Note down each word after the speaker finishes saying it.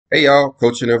Hey y'all,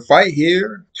 Coaching and Fight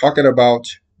here, talking about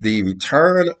the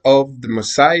return of the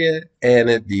Messiah and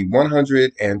the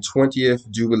 120th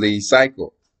Jubilee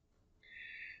cycle.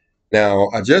 Now,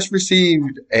 I just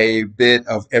received a bit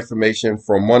of information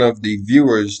from one of the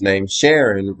viewers named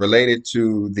Sharon related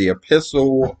to the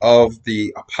Epistle of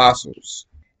the Apostles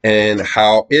and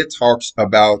how it talks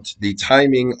about the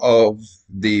timing of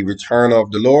the return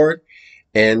of the Lord.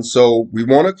 And so we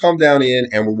want to come down in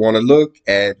and we want to look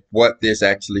at what this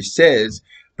actually says,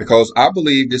 because I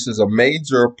believe this is a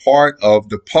major part of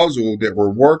the puzzle that we're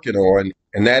working on.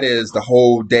 And that is the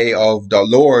whole day of the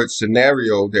Lord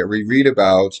scenario that we read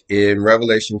about in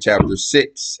Revelation chapter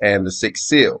 6 and the sixth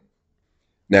seal.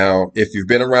 Now, if you've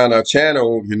been around our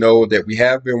channel, you know that we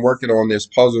have been working on this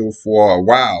puzzle for a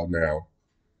while now,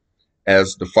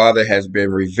 as the Father has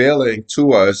been revealing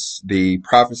to us the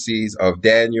prophecies of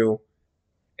Daniel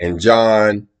and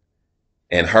John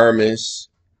and Hermas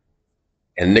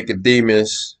and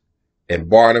Nicodemus and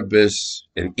Barnabas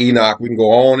and Enoch. We can go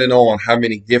on and on how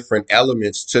many different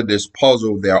elements to this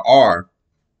puzzle there are.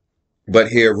 But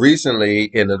here recently,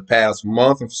 in the past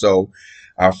month or so,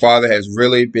 our Father has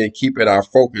really been keeping our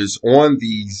focus on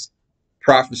these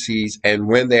prophecies and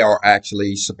when they are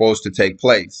actually supposed to take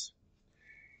place.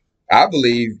 I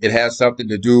believe it has something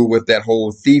to do with that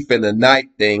whole thief in the night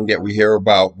thing that we hear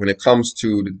about when it comes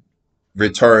to the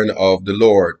return of the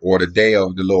Lord or the day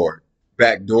of the Lord.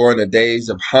 Back during the days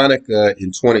of Hanukkah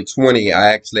in 2020,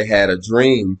 I actually had a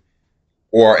dream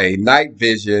or a night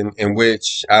vision in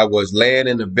which I was laying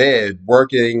in the bed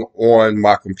working on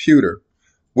my computer,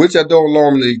 which I don't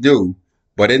normally do.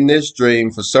 But in this dream,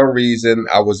 for some reason,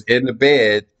 I was in the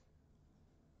bed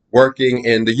working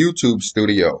in the YouTube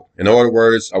studio. In other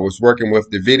words, I was working with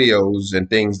the videos and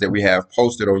things that we have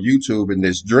posted on YouTube in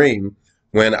this dream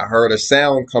when I heard a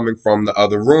sound coming from the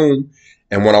other room.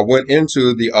 And when I went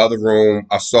into the other room,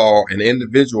 I saw an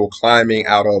individual climbing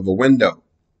out of a window.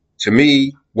 To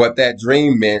me, what that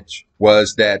dream meant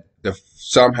was that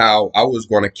somehow I was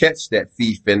going to catch that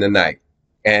thief in the night.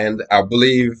 And I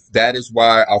believe that is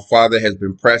why our Father has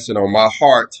been pressing on my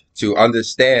heart to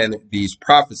understand these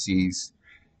prophecies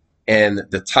and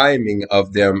the timing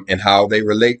of them and how they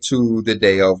relate to the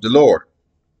day of the Lord.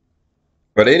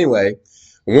 But anyway,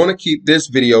 I want to keep this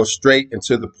video straight and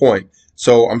to the point.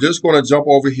 So I'm just going to jump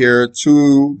over here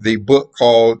to the book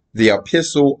called the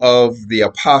Epistle of the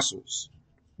Apostles.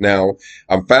 Now,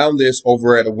 I found this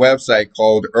over at a website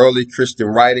called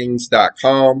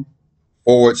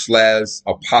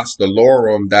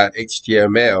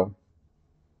earlychristianwritings.com/apostolorum.html.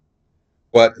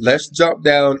 But let's jump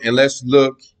down and let's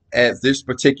look at this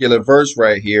particular verse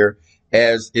right here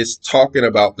as it's talking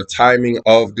about the timing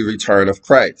of the return of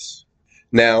Christ.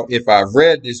 Now, if I've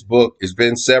read this book, it's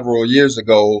been several years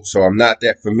ago, so I'm not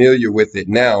that familiar with it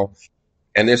now.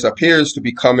 And this appears to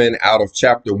be coming out of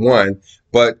chapter 1.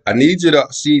 But I need you to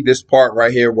see this part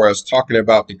right here where it's talking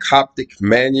about the Coptic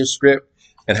manuscript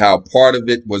and how part of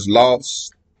it was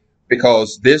lost,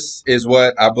 because this is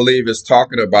what I believe is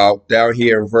talking about down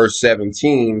here in verse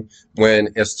 17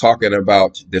 when it's talking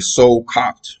about the soul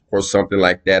Copt or something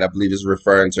like that. I believe it's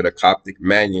referring to the Coptic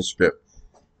manuscript.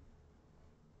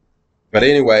 But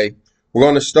anyway, we're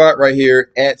going to start right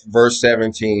here at verse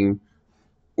 17,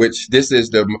 which this is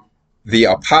the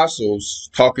apostles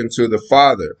talking to the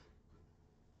Father.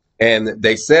 And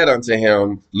they said unto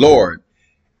him, Lord,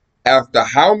 after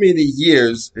how many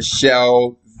years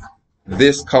shall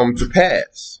this come to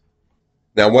pass?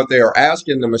 Now, what they are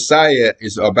asking the Messiah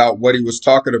is about what he was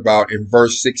talking about in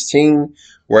verse 16,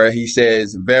 where he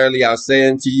says, Verily I say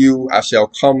unto you, I shall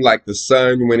come like the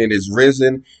sun when it is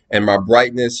risen, and my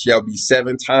brightness shall be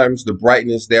 7 times the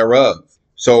brightness thereof.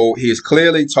 So he is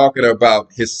clearly talking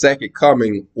about his second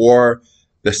coming, or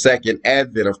the second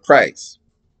advent of Christ.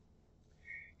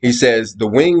 He says, the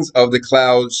wings of the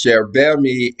clouds shall bear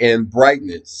me in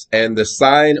brightness, and the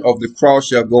sign of the cross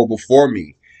shall go before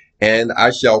me. And I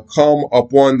shall come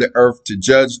upon the earth to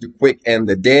judge the quick and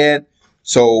the dead.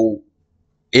 So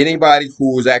anybody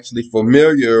who is actually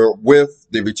familiar with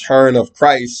the return of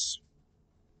Christ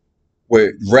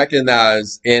would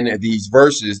recognize in these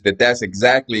verses that that's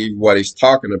exactly what he's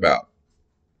talking about.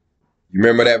 You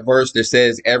remember that verse that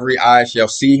says, every eye shall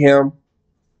see him?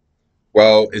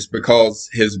 Well, it's because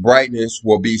his brightness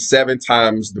will be 7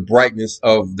 times the brightness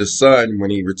of the sun when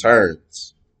he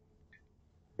returns.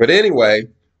 But anyway,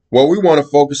 what we want to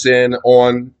focus in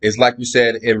on is, like we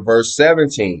said, in verse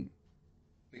 17,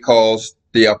 because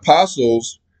the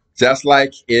apostles, just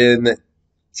like in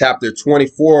chapter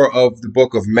 24 of the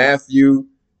book of Matthew,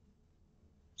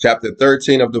 chapter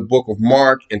 13 of the book of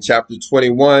Mark, and chapter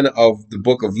 21 of the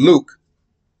book of Luke,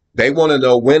 they want to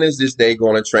know, when is this day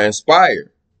going to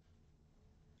transpire?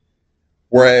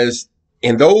 Whereas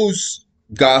in those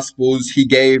Gospels, he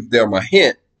gave them a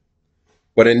hint.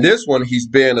 But in this one, he's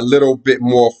been a little bit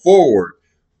more forward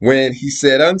when he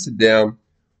said unto them,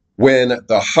 when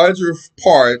the 100th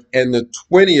part and the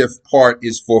 20th part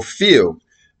is fulfilled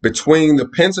between the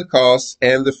Pentecost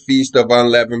and the Feast of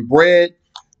Unleavened Bread,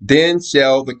 then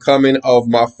shall the coming of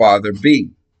my Father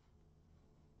be.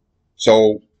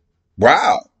 So,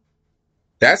 wow,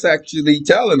 that's actually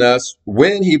telling us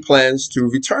when he plans to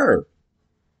return.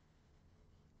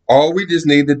 All we just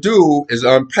need to do is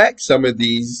unpack some of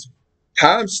these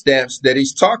timestamps that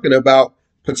he's talking about,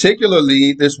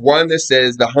 particularly this one that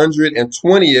says the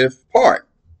 120th part.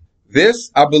 This,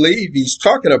 I believe, he's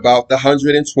talking about the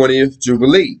 120th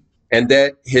Jubilee, and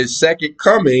that his second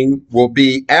coming will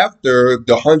be after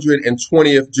the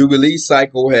 120th Jubilee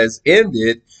cycle has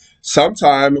ended,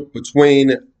 sometime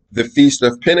between the Feast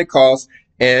of Pentecost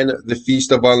and the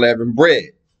Feast of Unleavened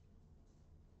Bread.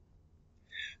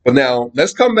 But now,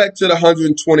 let's come back to the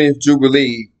 120th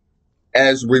Jubilee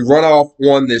as we run off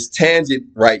on this tangent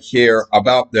right here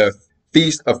about the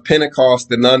Feast of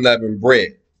Pentecost and Unleavened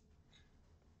Bread.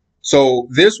 So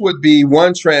this would be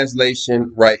one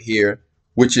translation right here,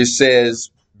 which it says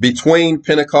between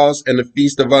Pentecost and the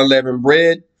Feast of Unleavened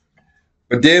Bread.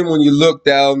 But then when you look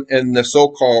down in the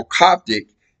so-called Coptic,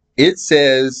 it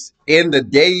says in the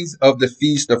days of the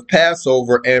Feast of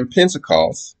Passover and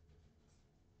Pentecost.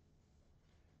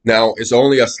 Now, it's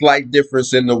only a slight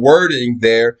difference in the wording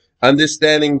there,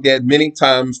 understanding that many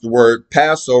times the word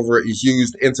Passover is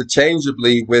used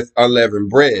interchangeably with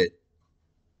unleavened bread.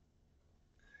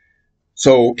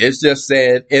 So it's just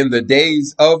said in the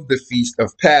days of the Feast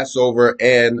of Passover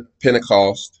and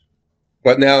Pentecost.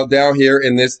 But now down here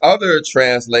in this other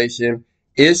translation,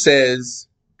 it says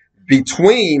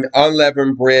between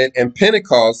unleavened bread and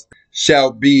Pentecost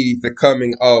shall be the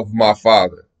coming of my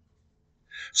Father.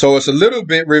 So it's a little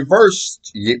bit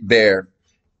reversed there.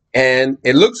 And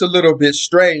it looks a little bit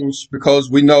strange because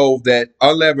we know that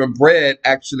unleavened bread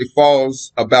actually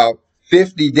falls about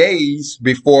 50 days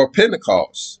before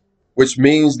Pentecost, which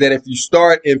means that if you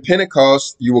start in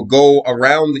Pentecost, you will go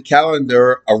around the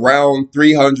calendar around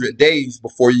 300 days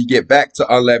before you get back to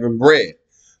unleavened bread.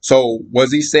 So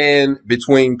was he saying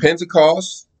between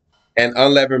Pentecost and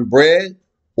unleavened bread,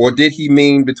 or did he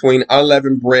mean between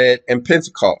unleavened bread and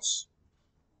Pentecost?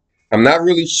 I'm not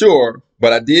really sure,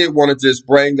 but I did want to just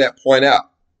bring that point out.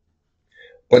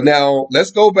 But now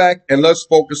let's go back and let's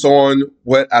focus on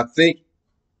what I think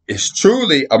is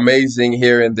truly amazing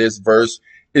here in this verse,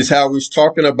 is how he's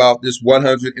talking about this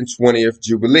 120th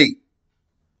Jubilee,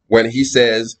 when he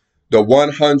says the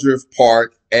 100th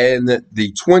part and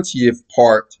the 20th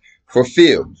part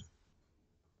fulfilled.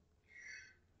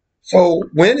 So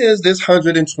when is this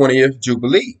 120th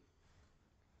Jubilee?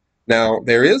 Now,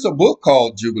 there is a book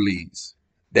called Jubilees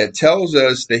that tells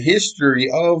us the history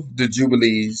of the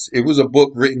Jubilees. It was a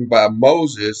book written by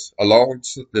Moses along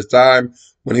the time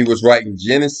when he was writing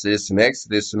Genesis and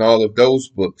Exodus and all of those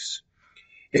books.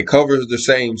 It covers the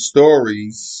same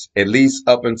stories, at least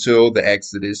up until the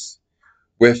Exodus,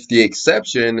 with the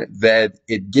exception that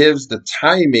it gives the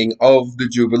timing of the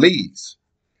Jubilees.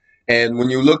 And when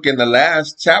you look in the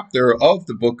last chapter of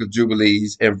the book of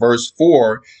Jubilees, in verse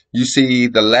 4, you see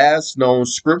the last known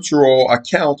scriptural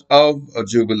account of a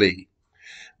Jubilee.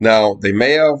 Now, they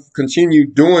may have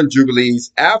continued doing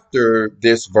Jubilees after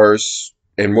this verse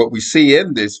and what we see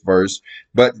in this verse,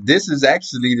 but this is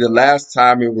actually the last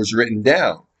time it was written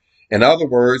down. In other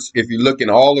words, if you look in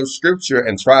all of scripture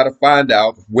and try to find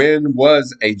out when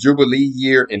was a Jubilee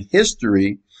year in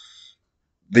history,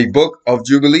 the book of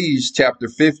Jubilees, chapter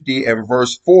 50 and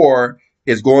verse 4,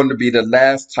 is going to be the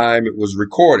last time it was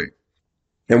recorded.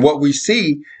 And what we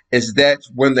see is that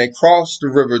when they crossed the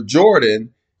river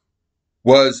Jordan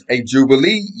was a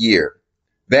Jubilee year.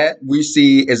 That we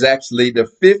see is actually the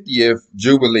 50th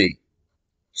Jubilee.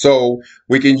 So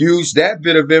we can use that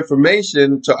bit of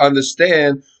information to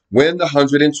understand when the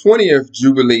 120th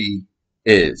Jubilee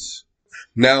is.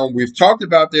 Now, we've talked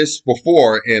about this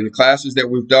before in classes that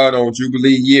we've done on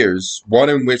Jubilee years, one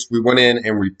in which we went in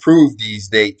and reproved these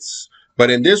dates.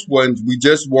 But in this one, we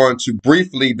just want to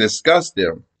briefly discuss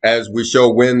them as we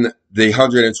show when the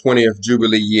 120th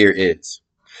Jubilee year is.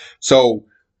 So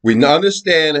we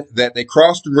understand that they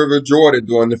crossed the river Jordan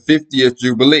during the 50th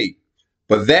Jubilee,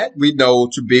 but that we know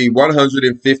to be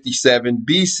 157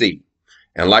 BC.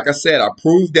 And like I said, I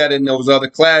proved that in those other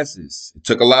classes. It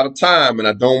took a lot of time, and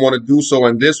I don't want to do so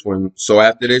in this one. So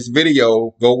after this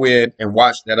video, go in and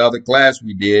watch that other class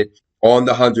we did on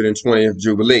the 120th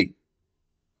Jubilee.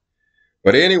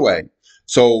 But anyway,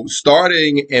 so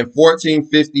starting in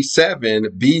 1457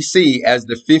 BC as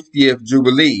the 50th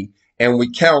Jubilee, and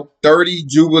we count 30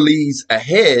 Jubilees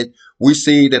ahead, we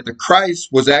see that the Christ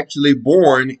was actually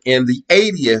born in the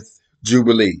 80th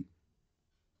Jubilee.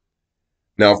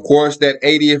 Now, of course, that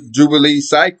 80th Jubilee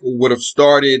cycle would have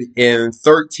started in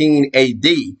 13 AD,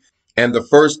 and the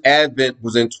first Advent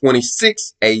was in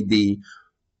 26 AD.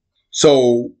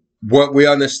 So what we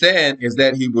understand is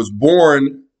that he was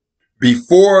born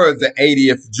before the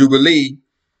 80th Jubilee,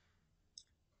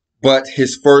 but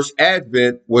his first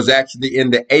Advent was actually in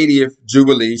the 80th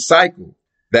Jubilee cycle.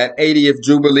 That 80th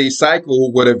Jubilee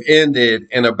cycle would have ended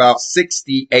in about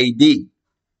 60 AD.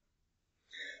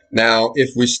 Now,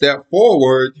 if we step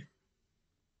forward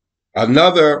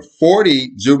another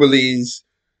 40 Jubilees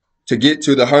to get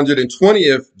to the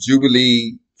 120th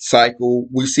Jubilee cycle,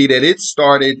 we see that it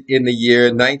started in the year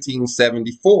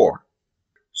 1974.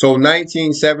 So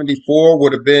 1974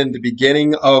 would have been the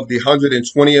beginning of the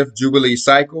 120th Jubilee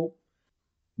cycle.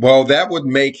 Well, that would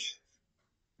make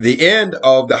the end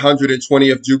of the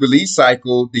 120th Jubilee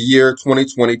cycle the year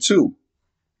 2022.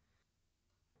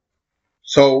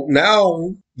 So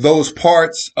now those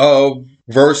parts of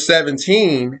verse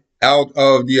 17 out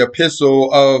of the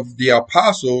Epistle of the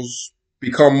Apostles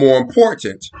become more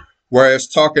important, whereas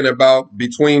talking about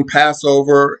between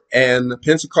Passover and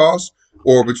Pentecost,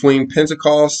 or between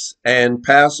Pentecost and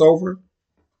Passover.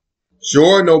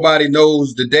 Sure, nobody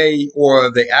knows the day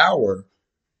or the hour,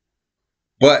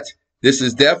 but this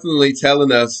is definitely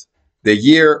telling us the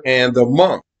year and the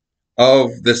month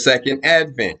of the second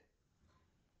Advent.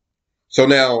 So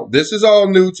now this is all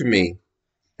new to me,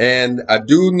 and I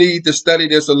do need to study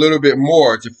this a little bit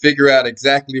more to figure out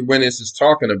exactly when this is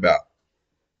talking about.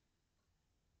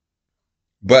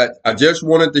 But I just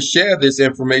wanted to share this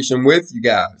information with you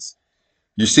guys.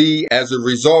 You see, as a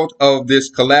result of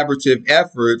this collaborative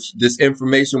effort, this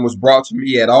information was brought to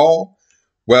me at all.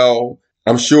 Well,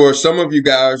 I'm sure some of you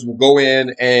guys will go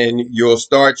in and you'll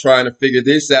start trying to figure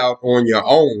this out on your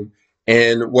own.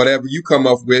 And whatever you come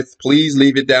up with, please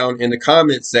leave it down in the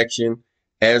comment section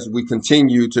as we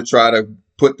continue to try to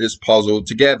put this puzzle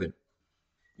together.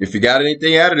 If you got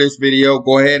anything out of this video,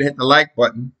 go ahead and hit the like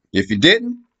button. If you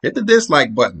didn't, hit the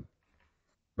dislike button.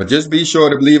 But just be sure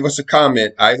to leave us a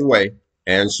comment either way.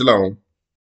 And shalom.